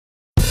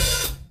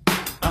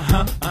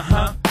Yeah.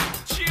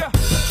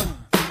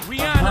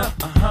 Rihanna.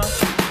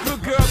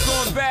 Good girl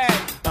going bad.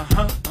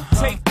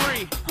 Take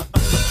 3.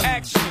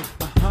 Action.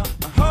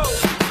 Ho.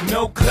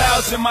 No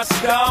clouds in my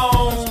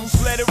stones.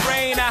 Let it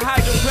rain. I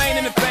hydroplane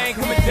in the thing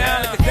coming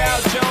down like the Dow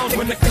Jones.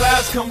 When the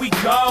clouds come, we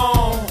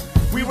gone.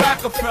 We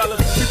Roc-A-Fella,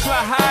 we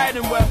fly higher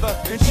than weather,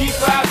 and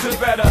G5s are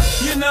better.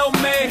 You know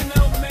me,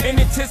 in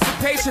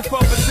anticipation for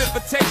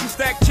precipitation,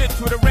 stack chips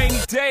with a rainy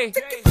day.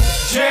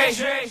 Jay,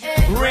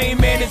 Rain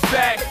Man is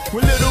back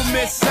with Little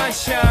Miss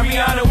Sunshine.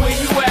 Rihanna, where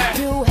you at?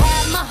 You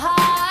have my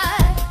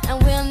heart,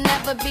 and we'll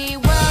never be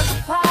worlds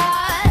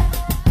apart.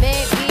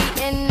 Maybe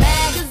in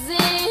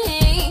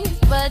magazines,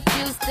 but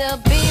you still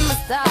be my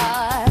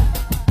star.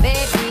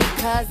 Baby,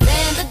 'cause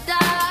in the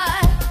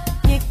dark,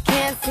 you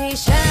can't see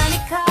shiny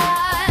cars.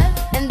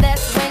 And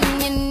that's when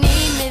you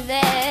need me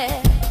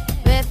there.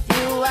 With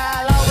you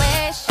I'll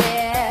always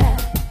share.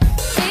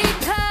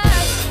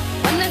 Because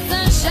when the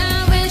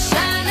sunshine will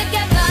shine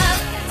together,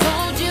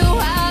 told you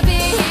I'll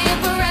be here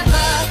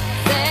forever.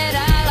 Said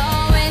I'll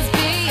always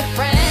be your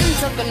friend.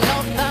 Took an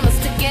oath I'ma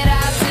stick it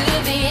out to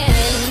the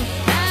end.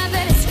 Now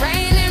that it's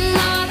raining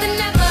more than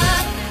ever,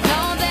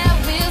 know that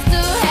we'll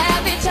still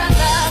have each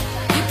other.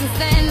 You can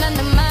stand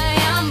under my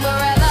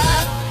umbrella.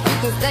 You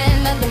can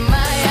stand under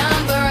my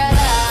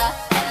umbrella.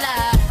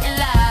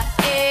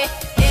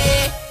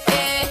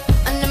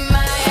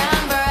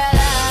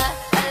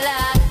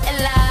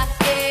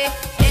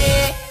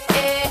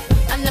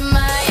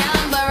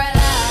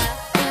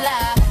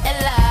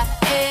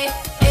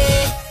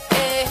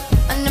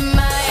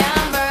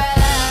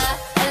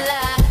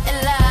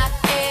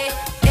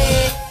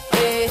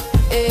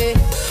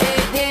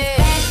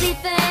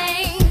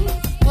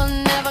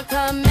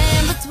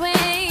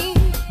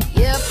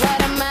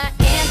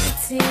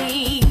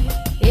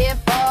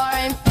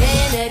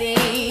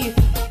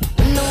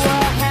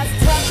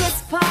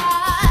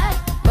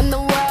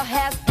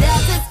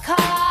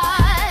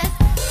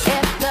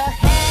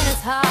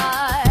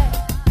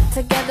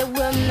 Together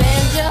we'll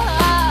mend your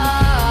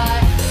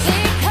heart.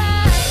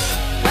 Because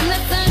when the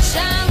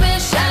sunshine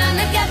will shine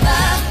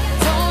together,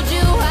 told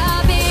you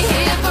I'll be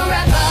here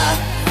forever.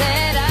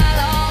 Said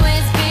I'll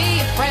always be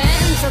your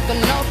friend. Took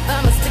an oath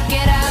I'ma stick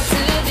it out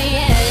to the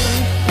end.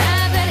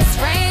 Now that it's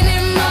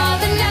raining more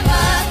than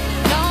ever,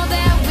 know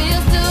that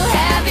we'll still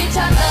have each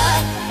other.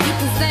 You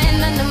can stand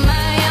under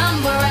my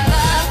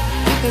umbrella.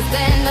 You can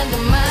stand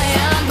under my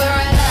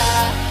umbrella.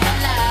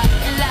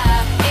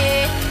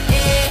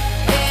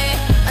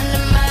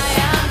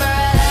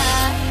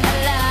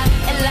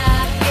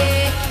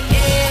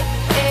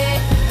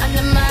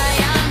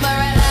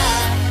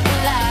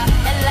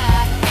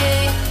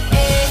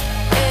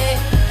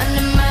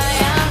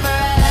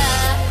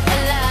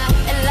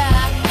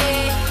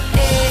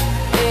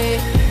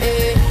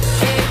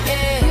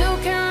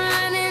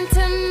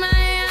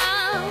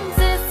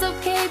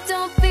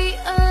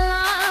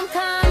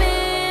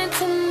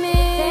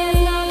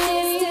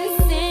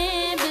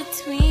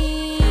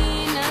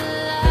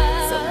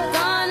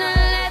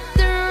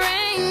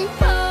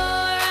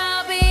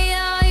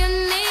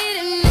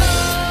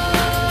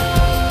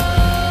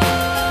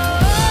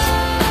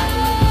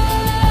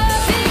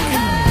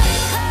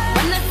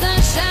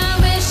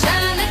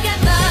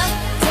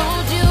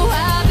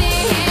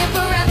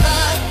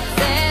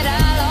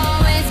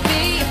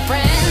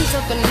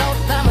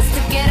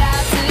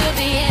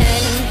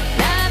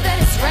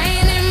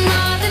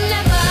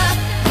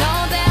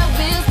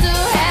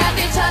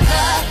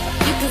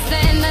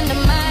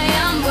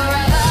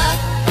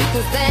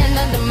 Stand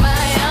under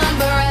my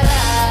umbrella.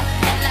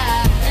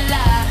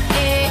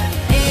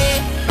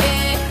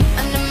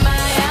 Under my umbrella.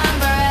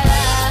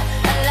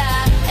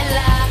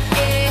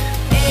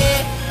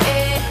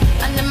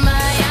 Under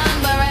my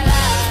umbrella.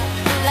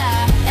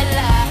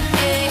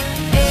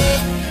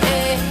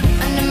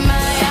 Under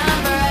my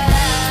umbrella.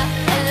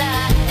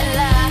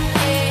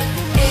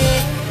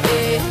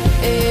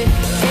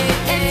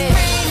 It's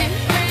raining,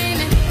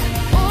 raining.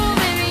 Oh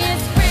baby,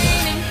 it's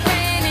raining,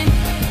 raining.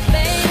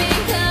 Baby,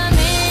 come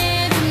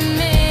into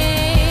me,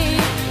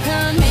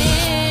 come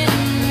into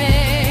me.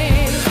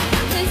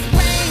 It's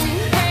raining,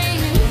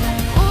 raining.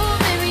 Oh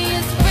baby,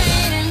 it's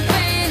raining,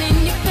 raining.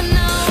 You can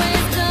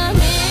always come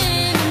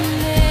into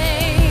me,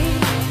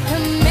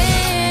 come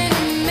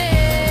into me.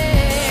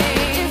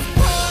 It's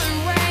pouring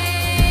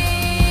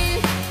rain,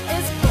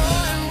 it's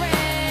pouring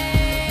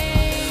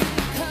rain.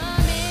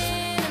 Come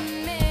into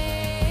me,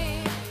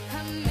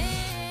 come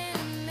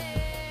into me.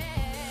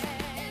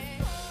 It's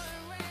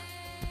pouring rain.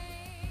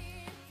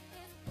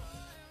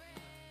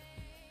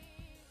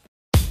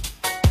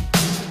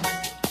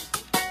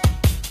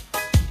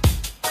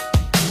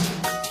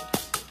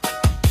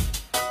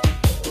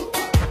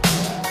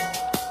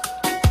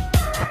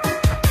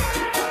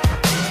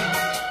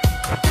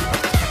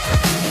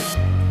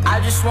 I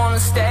just wanna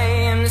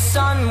stay in the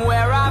sun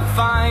where I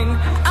find.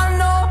 I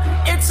know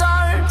it's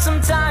hard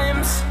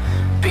sometimes.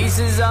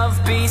 Pieces of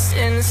peace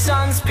in the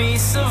sun's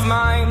peace of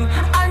mind.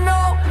 I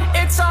know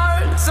it's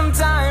hard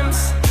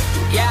sometimes.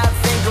 Yeah, I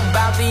think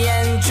about the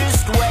end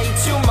just way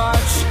too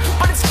much.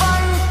 But it's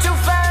fun to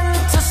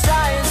fantasize.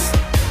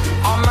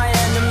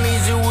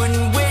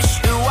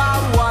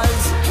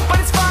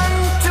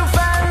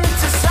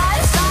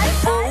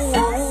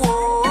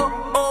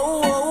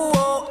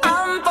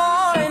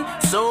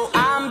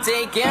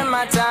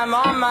 my time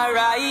on my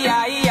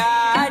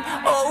ride.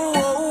 Oh,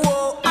 oh,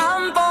 oh,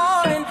 I'm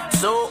falling,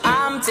 so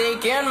I'm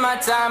taking my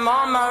time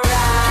on my ride.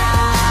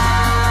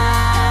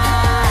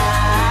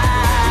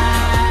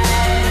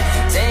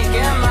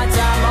 Taking my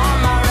time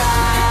on my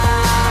ride.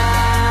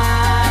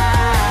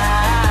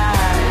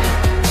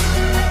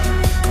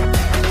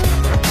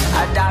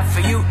 I die for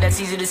you, that's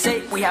easy to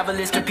say. We have a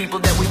list of people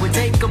that we would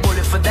take. A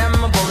bullet for them,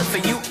 a bullet for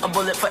you, a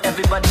bullet for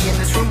everybody in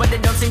this room. But they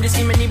don't seem to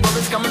see many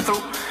bullets coming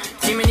through.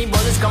 See many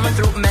bullets coming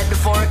through.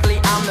 Metaphorically,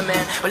 I'm the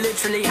man, but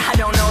literally, I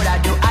don't know what I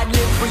do. I'd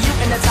live for you,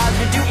 and that's hard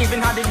to do.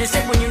 Even harder to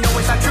say when you know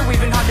it's not true.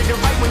 Even harder to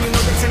write when you know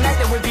that tonight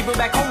there were people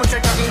back home who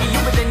tried talking to you,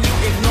 but then you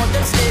ignored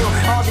them still.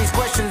 All these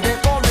questions, they're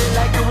falling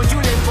like, who would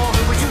you live for?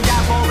 Who would you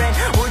die for? And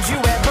would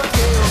you ever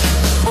kill?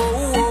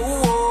 Oh, oh,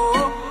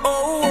 oh,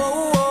 oh,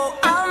 oh,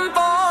 oh, I'm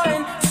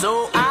falling,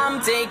 so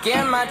I'm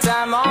taking my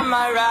time on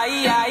my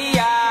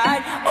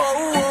ride.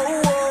 Oh,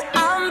 oh, oh,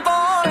 I'm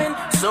falling,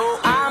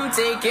 so I'm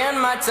taking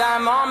my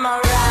time on my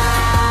ride.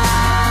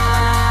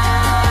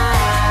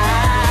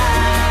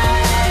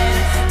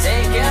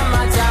 Taking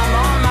my time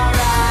on my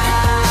ride.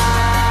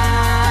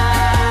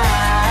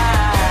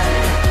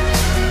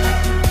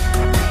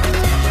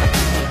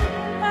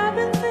 I've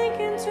been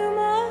thinking too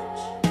much.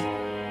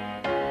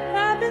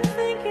 I've been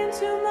thinking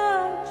too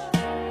much.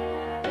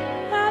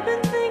 I've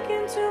been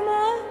thinking too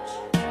much.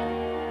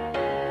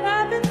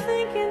 I've been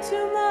thinking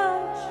too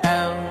much.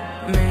 Help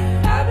me.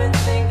 I've been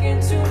thinking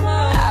too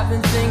much. I've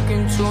been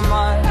thinking too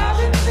much. I've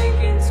been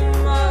thinking too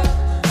much.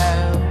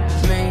 Help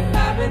me.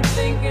 I've been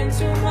thinking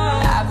too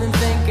much. I've been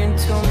thinking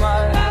too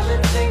much. I've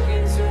been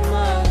thinking too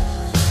much.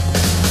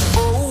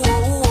 Oh,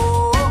 oh,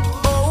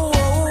 oh, oh,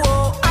 oh,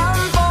 oh, I'm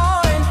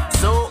falling,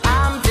 so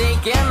I'm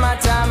taking my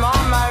time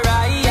on my ride.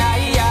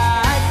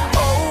 Oh,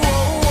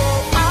 oh,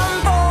 oh, I'm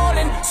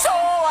falling, so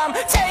I'm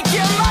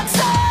taking my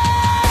time.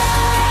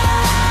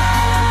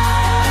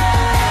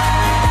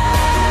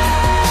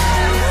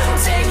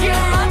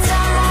 Taking my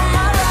time on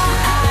my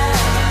ride.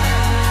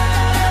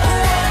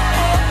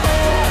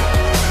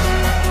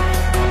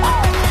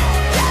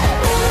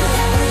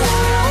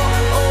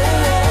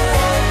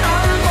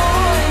 I'm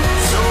falling,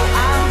 so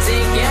I'm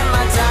taking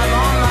my time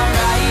on my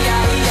ride.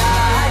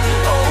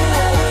 Oh,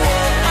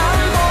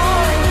 I'm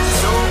falling,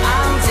 so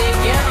I'm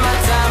taking my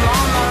time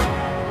on my.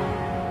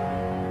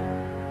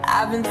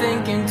 I've been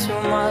thinking too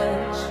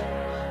much.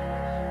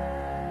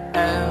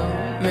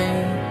 Help me.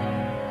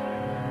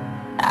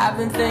 I've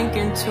been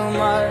thinking too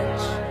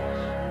much.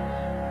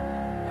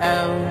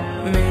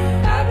 Help me.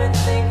 I've been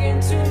thinking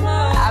too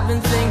much. I've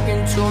been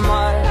thinking too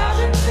much. I've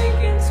been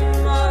thinking too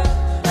much.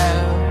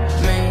 Help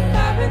me.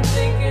 I've been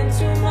thinking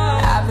too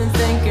much. I've been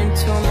thinking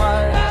too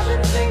much. I've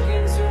been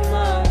thinking too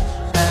much.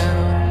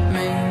 Help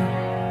me.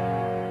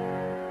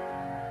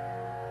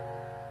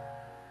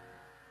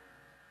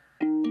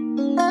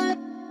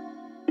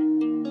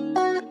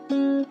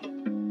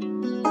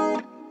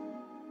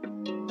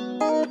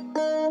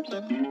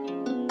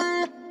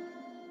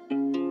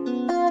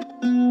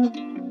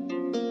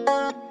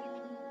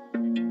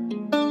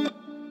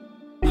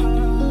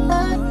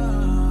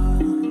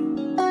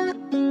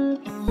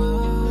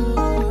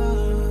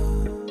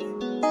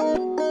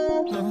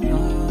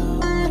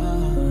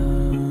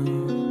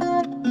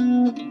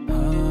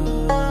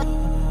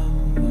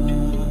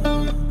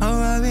 Oh,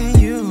 rubbing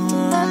you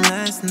on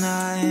last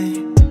night.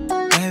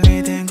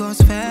 Everything goes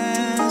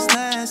fast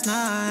last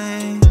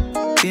night.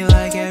 Feel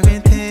like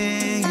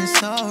everything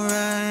is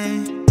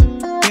alright.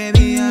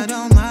 Baby, I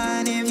don't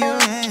mind if you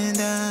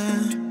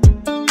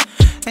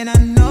and I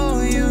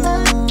know you.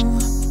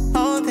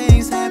 All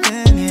things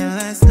happened here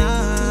last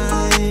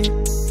night.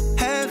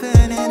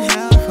 Heaven and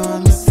hell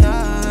from the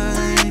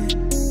side.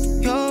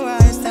 Your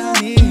eyes tell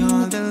me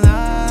all the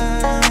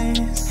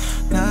lies.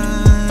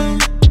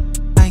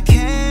 I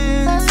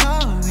can't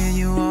talk with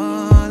you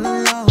all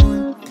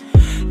alone.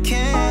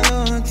 Can't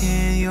look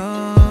in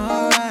your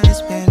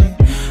eyes, baby.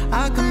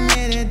 I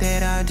committed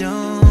that I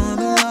don't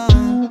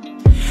belong.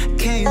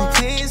 Can you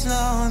please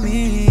love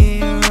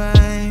me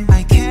right?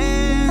 I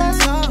can't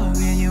talk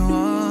with you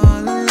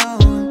all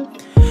alone.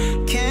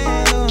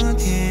 Can't look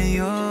in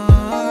your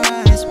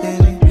eyes,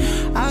 baby.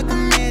 I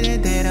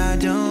committed that I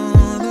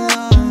don't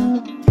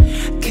belong.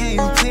 Can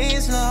you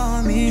please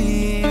love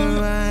me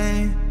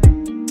right?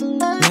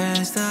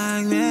 Last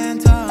time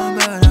meant all,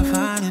 but I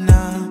find it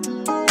now.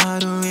 I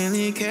don't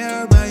really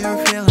care about your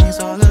feelings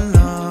all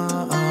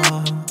along.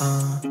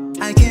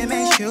 I can't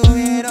make sure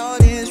it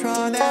all is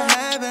wrong that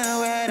happened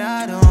where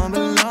I don't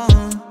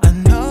belong. I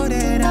know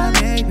that I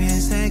made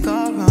mistake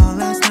all wrong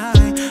last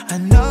night. I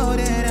know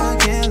that I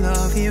can't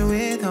love you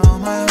with all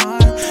my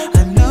heart.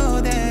 I know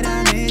that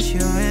I miss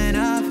you and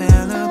I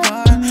fell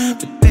apart.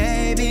 But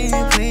baby,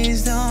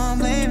 please don't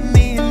blame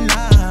me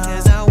now.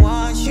 'Cause I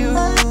want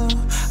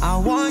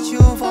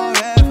you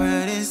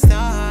forever this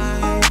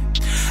time.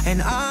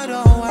 And I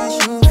don't want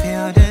you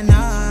feel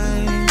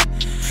denied.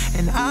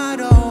 And I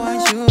don't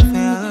want you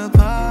fell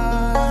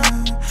apart.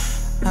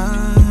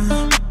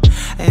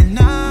 And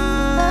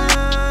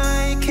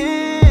I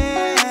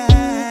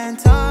can't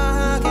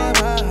talk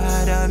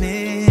about I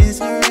miss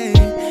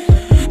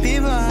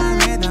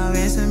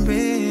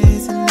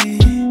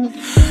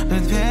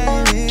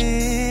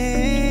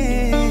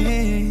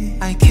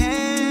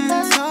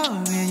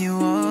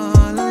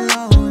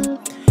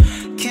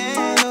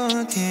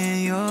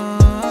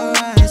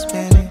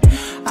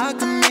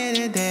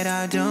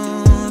I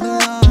don't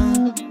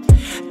belong.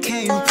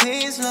 Can you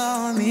please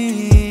love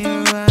me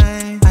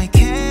right? I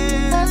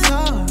can't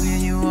talk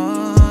when you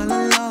all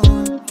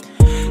alone.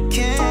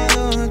 Can't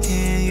look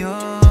in your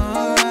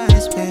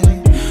eyes,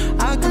 baby.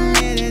 I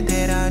committed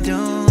that I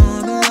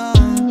don't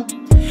belong.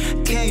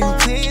 Can you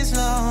please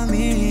love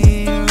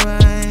me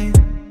right?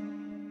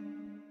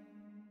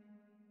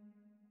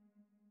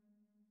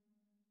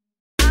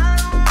 I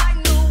don't like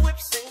no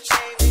whips and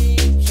chains, and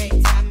you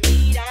can't tie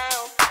me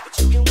down. But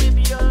you can whip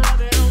your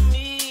lovin' on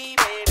me,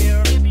 baby.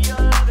 Whip your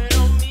lovin'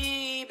 on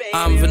me, baby.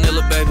 I'm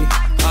vanilla, baby.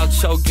 I'll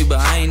choke you, but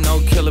I ain't no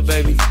killer,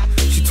 baby.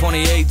 She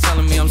 28,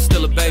 telling me I'm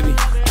still a baby.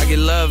 I get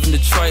love in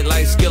Detroit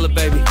like Skillet,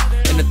 baby.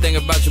 And the thing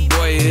about your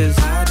boy is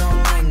I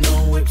don't like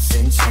no whips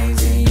and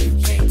chains, and you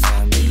can't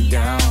tie me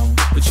down.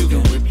 but you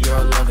can Whip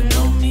your lovin'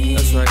 on me.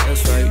 That's right,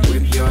 that's right.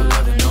 Whip your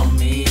lovin' on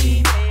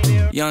me.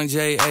 Young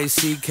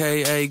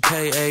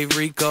J-A-C-K-A-K-A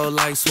Rico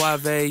like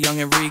Suave, young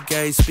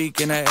Enrique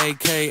speaking at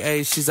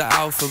AKA. She's an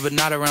alpha but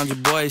not around your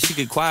boy. She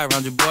get quiet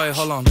around your boy.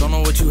 Hold on, don't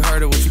know what you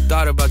heard or what you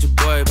thought about your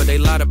boy, but they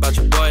lied about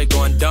your boy.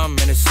 Going dumb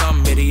and it's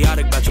something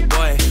idiotic about your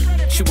boy.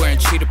 She wearing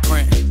cheetah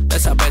print,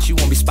 that's how bad she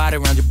won't be spotted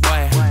around your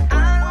boy. I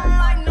don't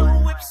like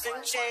no whips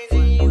and chains,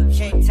 and you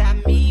can't tie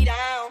me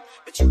down.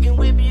 But you can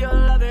whip your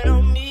lovin'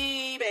 on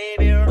me,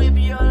 baby. Whip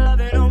your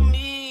lovin' on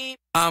me.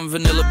 I'm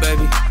vanilla,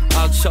 baby.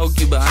 I'll choke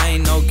you, but I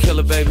ain't no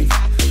killer, baby.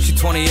 She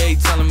 28,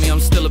 telling me I'm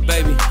still a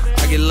baby.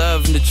 I get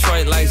love in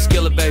Detroit like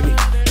Skillet, baby.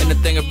 And the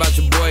thing about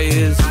your boy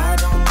is I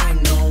don't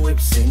like no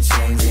whips and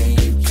chains, and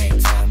you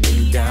can't tie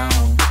me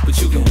down. but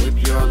you can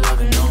Whip your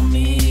lovin' on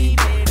me,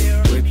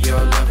 whip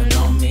your lovin'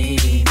 on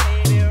me.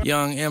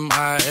 Young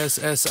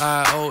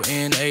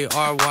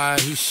M-I-S-S-I-O-N-A-R-Y.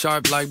 He's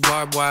sharp like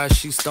barbed wire.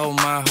 She stole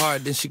my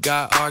heart, then she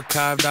got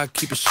archived. I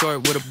keep it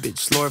short with a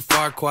bitch, Lord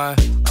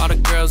Farquaad. All the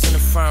girls in the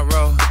front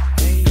row,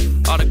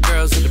 all the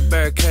girls at the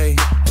barricade,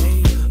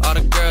 all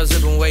the girls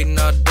have been waiting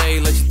all day.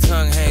 Let your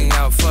tongue hang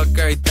out, fuck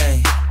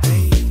everything.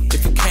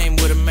 If you came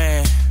with a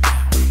man,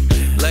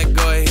 let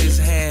go of his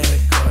hand.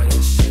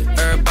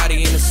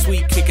 Everybody in the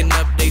suite kicking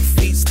up their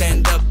feet.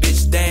 Stand up,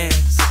 bitch,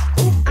 dance.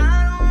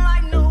 I don't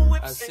like no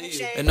whips and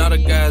chains. And all the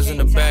guys in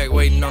the back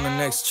waiting on the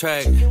next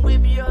track.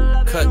 Whip your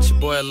lovin' Cut your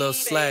boy a little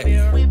slack.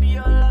 whip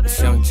your lovin' It's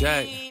Young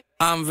Jack.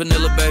 I'm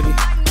vanilla, baby.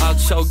 I'll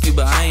choke you,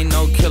 but I ain't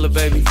no killer,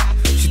 baby.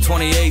 She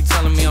 28,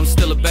 telling me I'm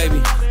still a baby.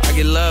 I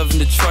get love in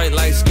Detroit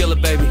like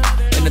Skillet, baby.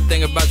 And the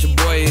thing about your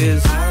boy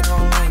is I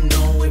don't like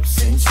no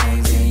whips and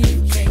chains, and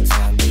you can't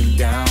tie me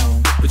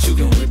down. but you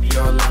can Whip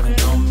your lovin'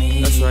 on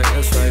me. That's right,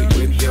 that's right.